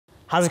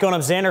How's it going?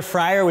 I'm Zander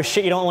Fryer with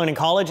Shit You Don't Learn in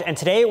College, and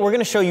today we're going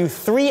to show you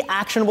 3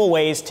 actionable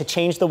ways to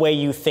change the way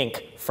you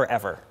think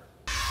forever.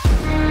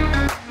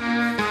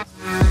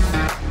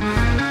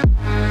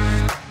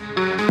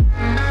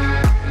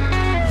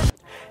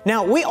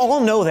 Now, we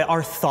all know that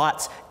our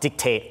thoughts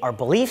dictate our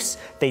beliefs,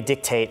 they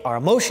dictate our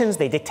emotions,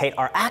 they dictate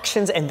our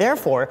actions, and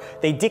therefore,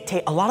 they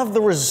dictate a lot of the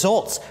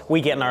results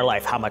we get in our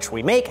life. How much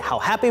we make, how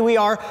happy we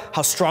are,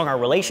 how strong our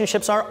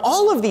relationships are.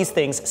 All of these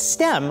things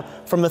stem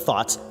from the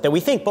thoughts that we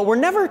think, but we're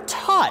never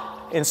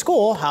taught in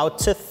school how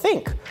to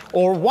think,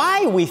 or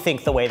why we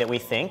think the way that we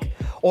think,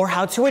 or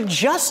how to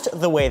adjust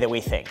the way that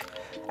we think.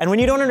 And when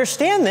you don't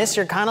understand this,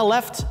 you're kind of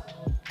left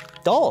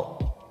dull,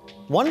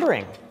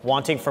 wondering,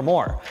 wanting for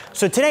more.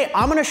 So today,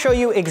 I'm gonna show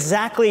you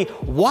exactly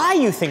why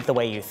you think the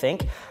way you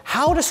think,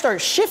 how to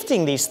start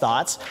shifting these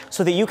thoughts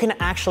so that you can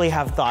actually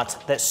have thoughts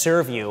that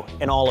serve you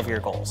in all of your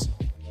goals.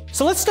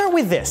 So let's start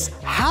with this,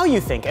 how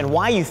you think and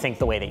why you think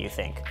the way that you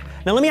think.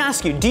 Now let me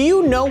ask you, do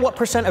you know what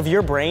 % of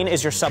your brain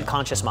is your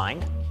subconscious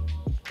mind?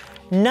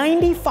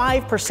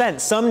 95%.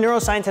 Some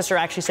neuroscientists are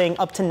actually saying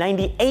up to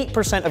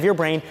 98% of your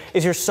brain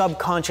is your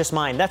subconscious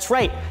mind. That's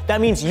right. That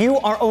means you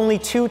are only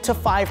 2 to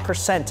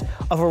 5%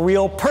 of a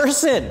real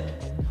person.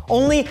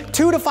 Only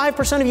 2 to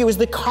 5% of you is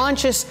the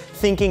conscious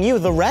thinking you.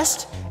 The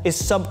rest is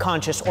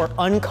subconscious or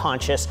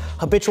unconscious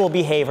habitual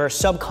behavior,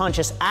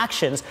 subconscious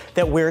actions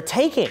that we're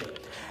taking.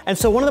 And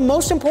so one of the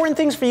most important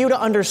things for you to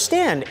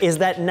understand is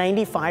that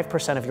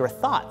 95% of your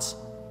thoughts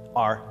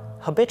are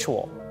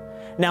habitual.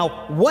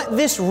 Now, what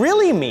this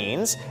really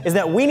means is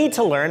that we need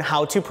to learn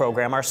how to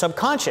program our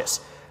subconscious.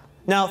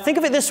 Now, think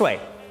of it this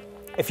way.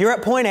 If you're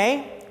at point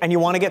A and you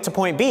want to get to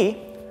point B,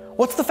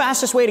 what's the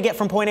fastest way to get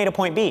from point A to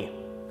point B?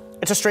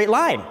 It's a straight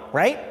line,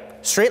 right?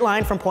 Straight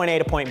line from point A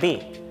to point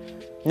B.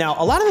 Now,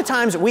 a lot of the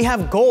times we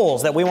have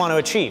goals that we want to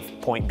achieve,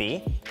 point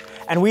B,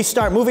 and we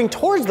start moving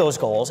towards those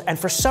goals, and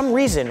for some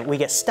reason we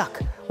get stuck,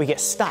 we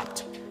get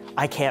stopped.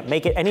 I can't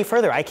make it any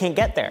further, I can't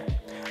get there.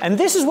 And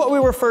this is what we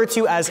refer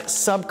to as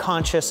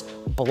subconscious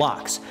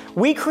blocks.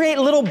 We create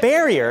little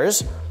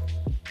barriers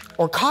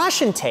or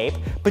caution tape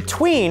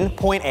between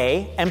point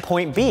A and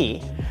point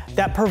B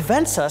that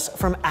prevents us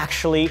from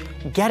actually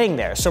getting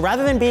there. So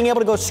rather than being able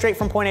to go straight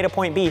from point A to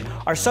point B,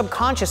 our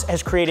subconscious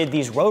has created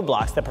these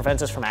roadblocks that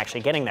prevents us from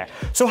actually getting there.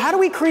 So how do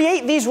we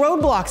create these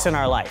roadblocks in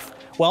our life?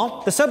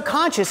 Well, the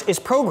subconscious is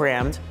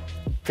programmed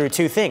through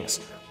 2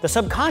 things. The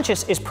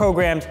subconscious is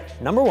programmed,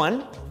 number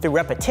 1, through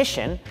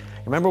repetition.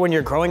 Remember when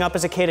you're growing up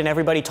as a kid and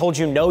everybody told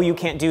you, no, you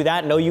can't do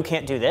that, no, you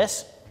can't do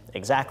this?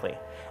 Exactly.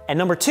 And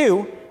number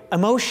 2,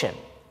 emotion.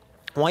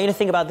 I want you to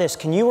think about this.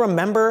 Can you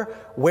remember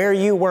where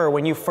you were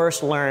when you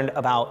first learned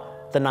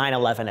about the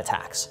 9/11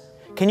 attacks?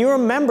 Can you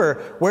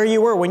remember where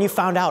you were when you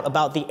found out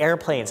about the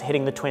airplanes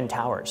hitting the Twin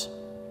Towers?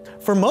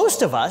 For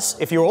most of us,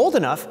 if you're old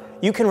enough,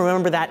 you can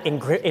remember that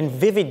in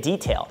vivid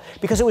detail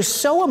because it was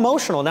so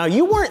emotional. Now,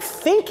 you weren't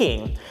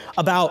thinking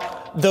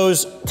about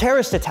those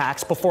terrorist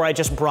attacks before I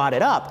just brought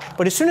it up,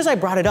 but as soon as I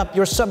brought it up,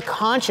 your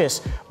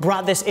subconscious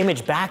brought this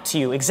image back to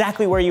you,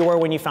 exactly where you were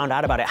when you found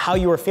out about it, how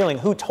you were feeling,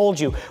 who told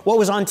you, what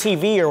was on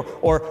TV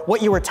or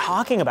what you were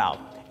talking about.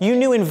 You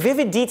knew in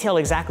vivid detail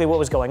exactly what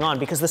was going on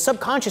because the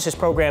subconscious is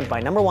programmed by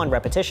number 1,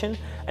 repetition,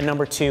 and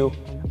number 2,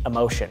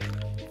 emotion.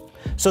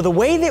 So the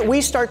way that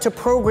we start to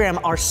program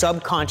our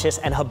subconscious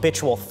and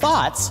habitual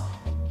thoughts,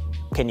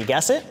 can you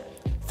guess it?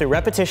 Through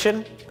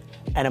repetition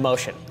and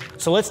emotion.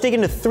 So let's dig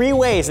into 3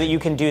 ways that you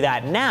can do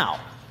that now.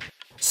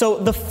 So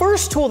the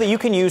first tool that you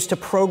can use to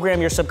program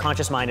your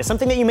subconscious mind is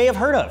something that you may have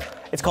heard of.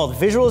 It's called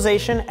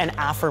visualization and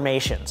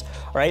affirmations.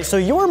 All right, so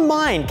your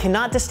mind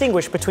cannot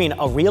distinguish between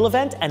a real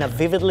event and a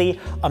vividly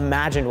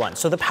imagined one.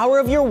 So the power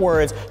of your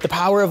words, the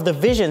power of the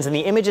visions and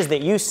the images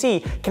that you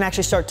see can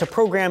actually start to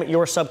program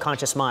your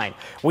subconscious mind.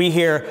 We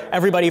hear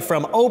everybody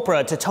from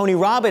Oprah to Tony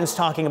Robbins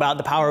talking about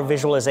the power of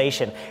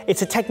visualization.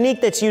 It's a technique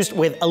that's used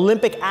with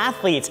Olympic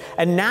athletes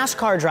and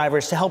NASCAR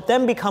drivers to help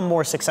them become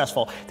more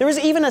successful. There was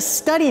even a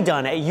study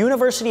done at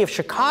University of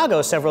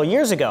Chicago several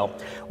years ago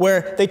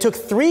where they took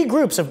 3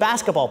 groups of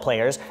basketball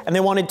players and they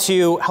wanted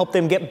to help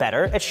them get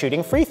better at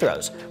shooting free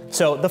throws.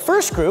 So the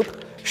first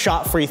group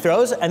shot free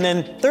throws, and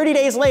then 30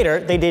 days later,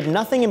 they did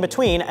nothing in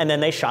between, and then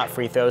they shot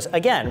free throws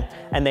again,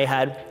 and they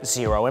had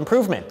 0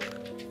 improvement.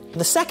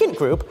 The second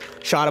group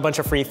shot a bunch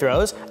of free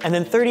throws, and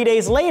then 30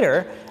 days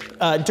later,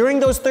 during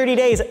those 30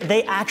 days,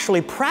 they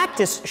actually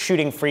practiced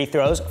shooting free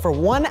throws for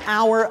 1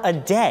 hour a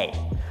day.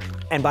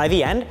 And by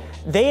the end,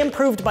 they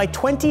improved by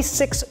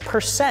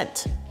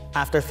 26%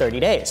 after 30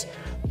 days.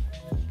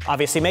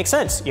 Obviously makes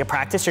sense. You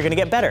practice, you're gonna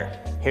get better.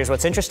 Here's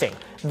what's interesting.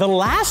 The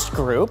last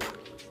group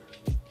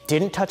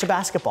didn't touch a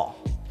basketball,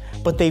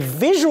 but they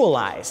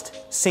visualized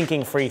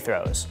sinking free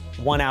throws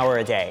 1 hour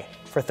a day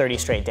for 30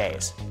 straight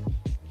days.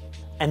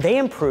 And they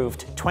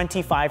improved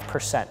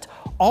 25%,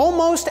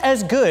 almost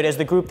as good as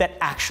the group that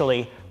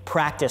actually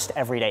practiced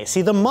every day.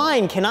 See, the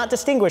mind cannot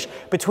distinguish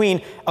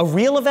between a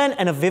real event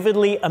and a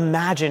vividly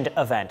imagined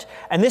event.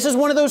 And this is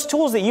one of those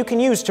tools that you can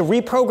use to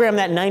reprogram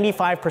that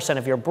 95%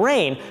 of your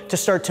brain to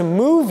start to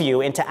move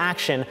you into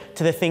action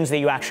to the things that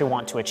you actually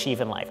want to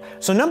achieve in life.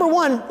 So number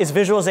one is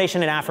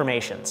visualization and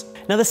affirmations.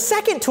 Now, the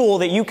second tool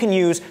that you can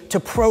use to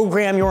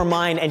program your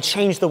mind and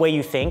change the way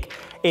you think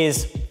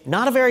is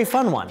not a very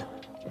fun one,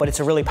 but it's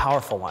a really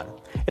powerful one.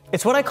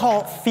 It's what I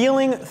call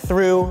feeling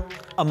through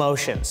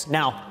emotions.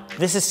 Now,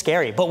 this is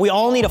scary, but we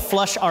all need to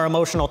flush our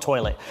emotional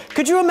toilet.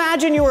 Could you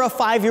imagine you were a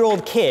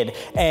 5-year-old kid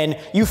and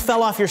you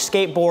fell off your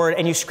skateboard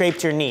and you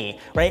scraped your knee,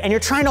 right? And you're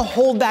trying to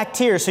hold back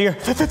tears, so you're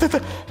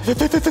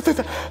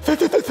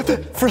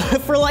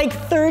for like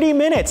 30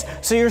 minutes.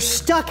 So you're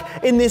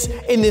stuck in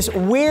this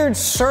weird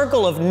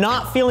circle of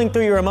not feeling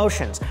through your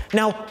emotions.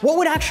 Now, what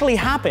would actually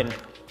happen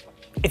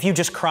if you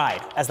just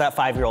cried as that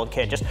 5-year-old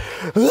kid? Just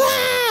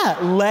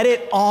let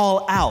it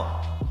all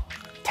out.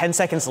 10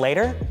 seconds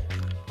later,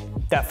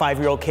 that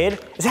 5-year-old kid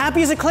is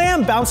happy as a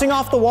clam, bouncing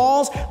off the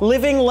walls,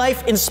 living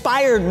life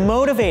inspired,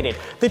 motivated.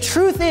 The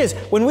truth is,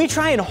 when we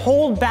try and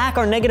hold back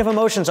our negative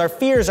emotions, our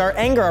fears, our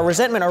anger, our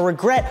resentment, our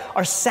regret,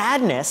 our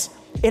sadness,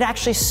 it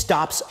actually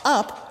stops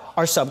up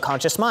our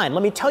subconscious mind.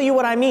 Let me tell you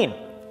what I mean.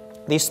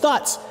 These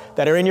thoughts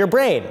that are in your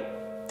brain,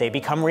 they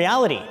become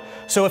reality.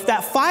 So if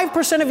that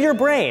 5% of your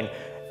brain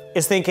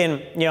is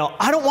thinking,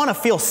 I don't want to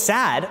feel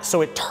sad, so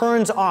it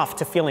turns off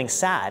to feeling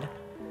sad,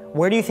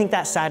 where do you think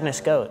that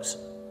sadness goes?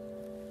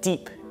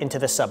 Deep into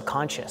the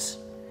subconscious,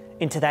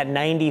 into that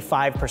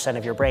 95%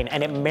 of your brain,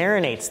 and it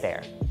marinates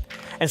there.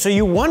 And so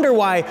you wonder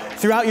why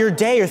throughout your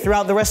day or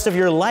throughout the rest of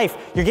your life,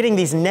 you're getting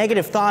these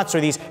negative thoughts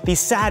or these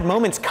sad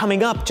moments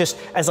coming up just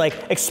as like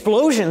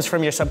explosions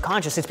from your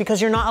subconscious. It's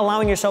because you're not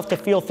allowing yourself to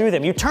feel through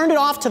them. You turned it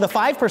off to the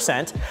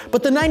 5%,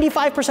 but the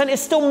 95%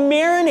 is still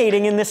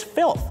marinating in this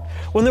filth.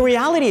 When the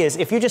reality is,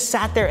 if you just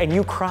sat there and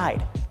you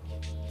cried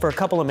for a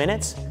couple of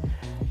minutes,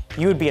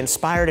 you would be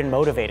inspired and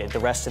motivated the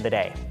rest of the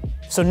day.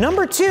 So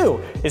number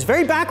two is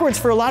very backwards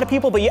for a lot of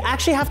people, but you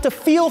actually have to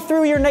feel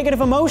through your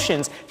negative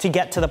emotions to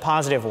get to the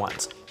positive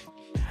ones.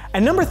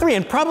 And number three,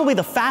 and probably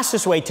the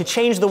fastest way to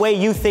change the way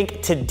you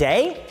think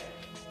today,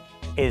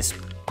 is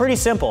pretty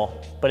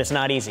simple, but it's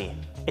not easy.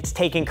 It's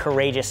taking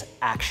courageous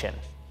action.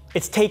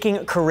 It's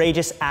taking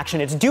courageous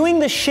action. It's doing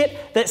the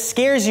shit that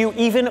scares you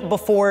even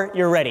before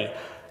you're ready.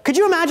 Could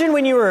you imagine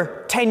when you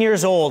were 10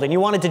 years old and you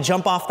wanted to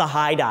jump off the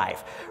high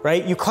dive,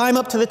 right? You climb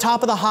up to the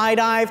top of the high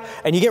dive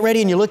and you get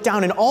ready and you look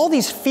down and all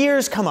these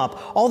fears come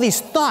up, all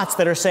these thoughts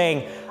that are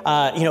saying,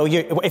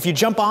 if you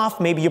jump off,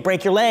 maybe you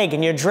break your leg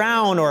and you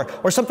drown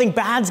or something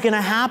bad's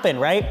gonna happen,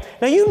 right?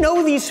 Now you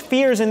know these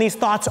fears and these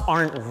thoughts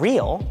aren't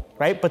real,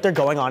 right? But they're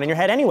going on in your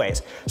head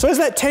anyways. So as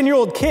that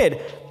 10-year-old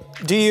kid,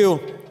 do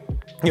you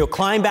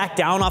climb back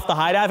down off the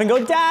high dive and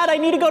go, Dad, I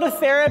need to go to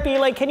therapy.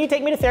 Like, can you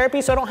take me to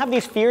therapy so I don't have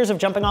these fears of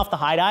jumping off the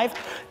high dive?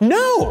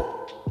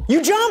 No,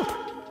 you jump.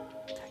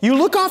 You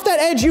look off that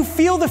edge, you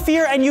feel the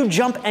fear, and you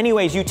jump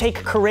anyways. You take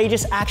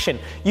courageous action.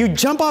 You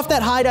jump off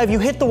that high dive, you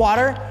hit the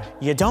water,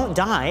 you don't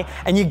die,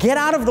 and you get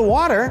out of the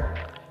water,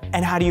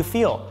 and how do you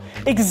feel?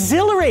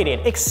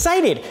 Exhilarated,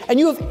 excited, and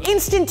you have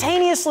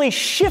instantaneously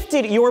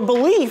shifted your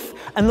belief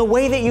and the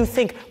way that you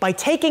think by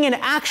taking an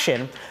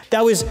action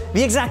that was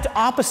the exact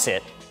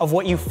opposite of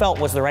what you felt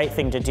was the right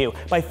thing to do.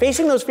 By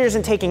facing those fears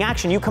and taking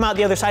action, you come out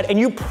the other side and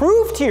you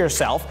prove to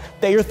yourself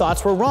that your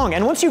thoughts were wrong.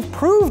 And once you've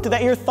proved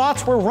that your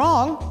thoughts were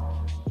wrong,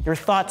 your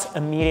thoughts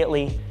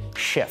immediately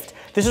shift.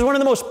 This is one of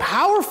the most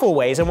powerful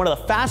ways and one of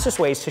the fastest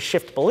ways to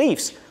shift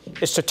beliefs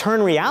is to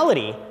turn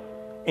reality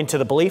into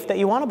the belief that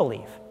you want to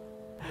believe.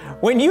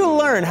 When you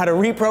learn how to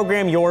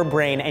reprogram your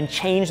brain and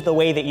change the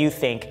way that you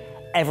think,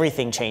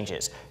 everything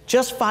changes.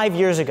 Just 5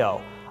 years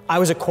ago, I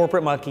was a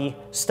corporate monkey,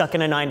 stuck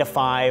in a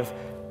 9-to-5,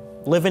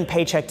 living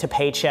paycheck to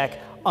paycheck,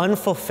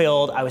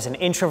 unfulfilled. I was an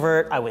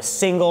introvert, I was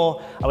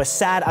single, I was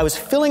sad. I was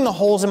filling the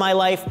holes in my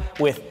life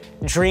with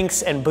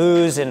drinks and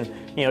booze and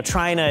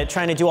trying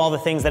to do all the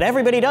things that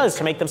everybody does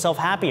to make themselves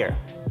happier.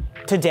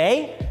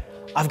 Today,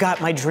 I've got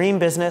my dream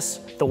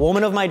business, the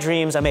woman of my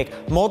dreams. I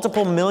make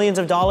multiple millions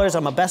of dollars.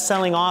 I'm a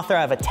best-selling author.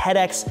 I have a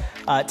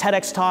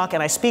TEDx talk,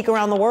 and I speak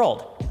around the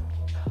world.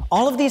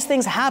 All of these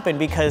things happen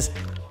because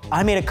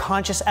I made a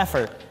conscious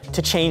effort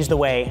to change the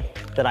way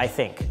that I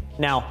think.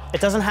 Now, it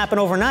doesn't happen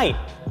overnight,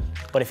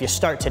 but if you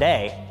start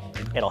today,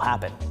 it'll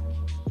happen.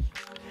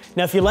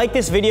 Now, if you like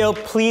this video,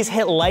 please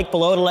hit like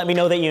below to let me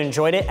know that you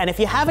enjoyed it. And if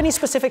you have any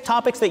specific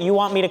topics that you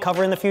want me to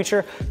cover in the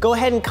future, go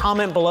ahead and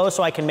comment below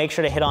so I can make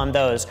sure to hit on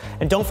those.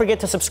 And don't forget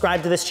to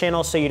subscribe to this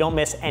channel so you don't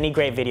miss any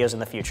great videos in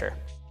the future.